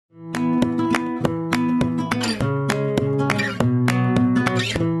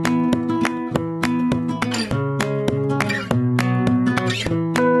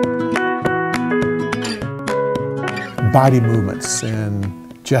body movements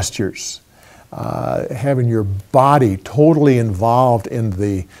and gestures, having your body totally involved in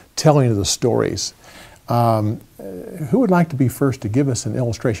the telling of the stories. Who would like to be first to give us an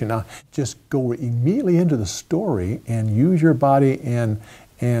illustration? Now, just go immediately into the story and use your body and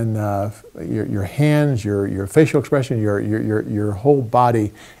your hands, your facial expression, your whole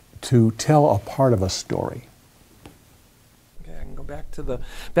body to tell a part of a story. Okay, I can go back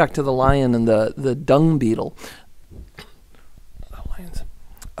to the lion and the dung beetle. Lions.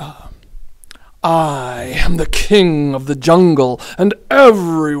 I am the king of the jungle, and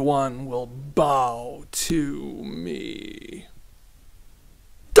everyone will bow to me.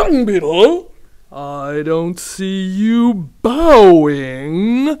 Dung beetle, I don't see you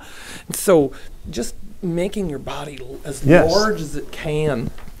bowing. And so just making your body as large as it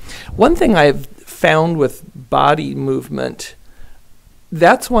can. One thing I've found with body movement,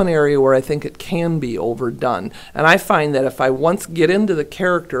 that's one area where I think it can be overdone. And I find that if I once get into the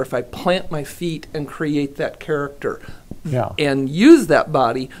character, if I plant my feet and create that character and use that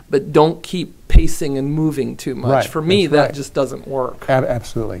body, but don't keep pacing and moving too much, right. For me, that just doesn't work.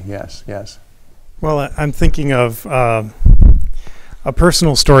 Absolutely, yes. Well, I'm thinking of a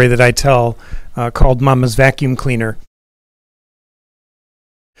personal story that I tell called Mama's Vacuum Cleaner.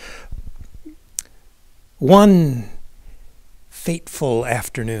 One fateful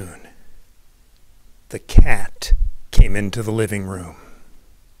afternoon, the cat came into the living room.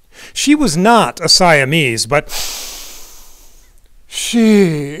 She was not a Siamese, but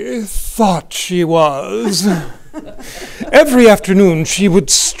she thought she was. Every afternoon she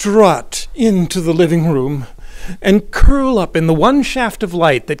would strut into the living room and curl up in the one shaft of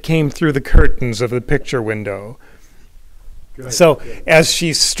light that came through the curtains of the picture window. Good. So as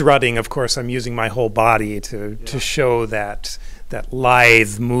she's strutting, of course, I'm using my whole body to show that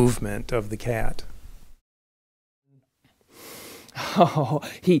lithe movement of the cat. Oh,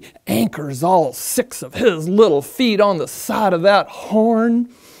 he anchors all 6 of his little feet on the side of that horn.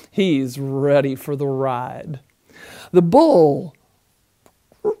 He's ready for the ride. The bull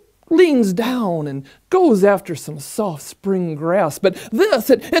leans down and goes after some soft spring grass, but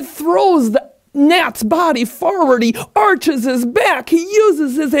it throws the gnat's body forward. He arches his back. He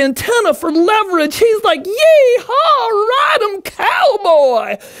uses his antenna for leverage. He's like, yee-haw, ride 'em,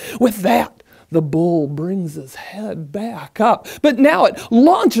 cowboy. With that, the bull brings his head back up, but now it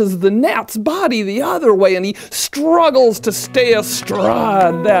launches the gnat's body the other way, and he struggles to stay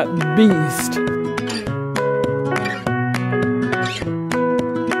astride that beast.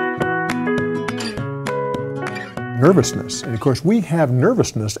 Nervousness, and of course we have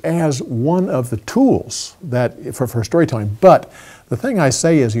nervousness as one of the tools that for storytelling, but the thing I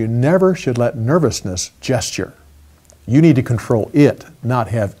say is you never should let nervousness gesture. You need to control it, not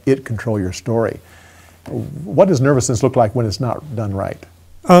have it control your story. What does nervousness look like when it's not done right?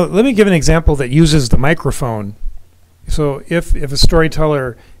 Let me give an example that uses the microphone. So if a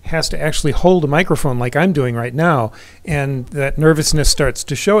storyteller has to actually hold a microphone like I'm doing right now, and that nervousness starts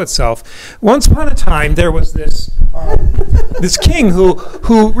to show itself. Once upon a time, there was this this king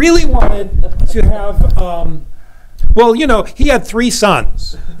who really wanted to have. Well, you know, he had 3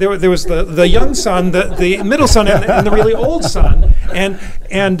 sons. There was the young son, the middle son, and the really old son. And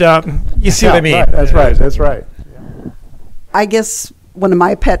you see what I mean? Right, that's right. I guess one of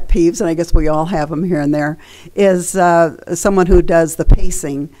my pet peeves, and I guess we all have them here and there, is someone who does the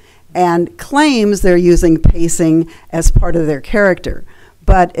pacing and claims they're using pacing as part of their character.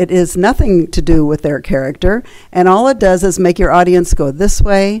 But it is nothing to do with their character, and all it does is make your audience go this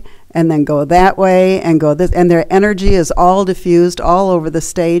way and then go that way and go this, and their energy is all diffused all over the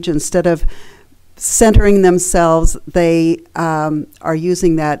stage. Instead of centering themselves, they are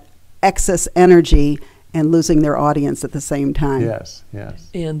using that excess energy and losing their audience at the same time. Yes.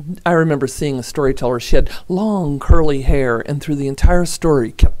 And I remember seeing a storyteller. She had long curly hair, and through the entire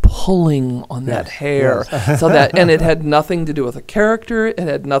story kept pulling on that hair. Yes. And it had nothing to do with the character. It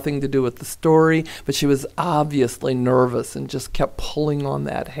had nothing to do with the story. But she was obviously nervous and just kept pulling on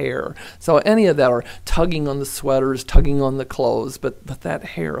that hair. So any of that, or tugging on the sweaters, tugging on the clothes, but that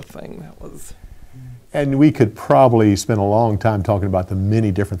hair thing, that was. And we could probably spend a long time talking about the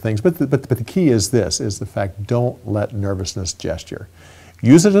many different things, but the key is this, is the fact, don't let nervousness gesture.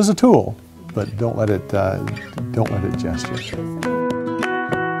 Use it as a tool, but don't let it gesture.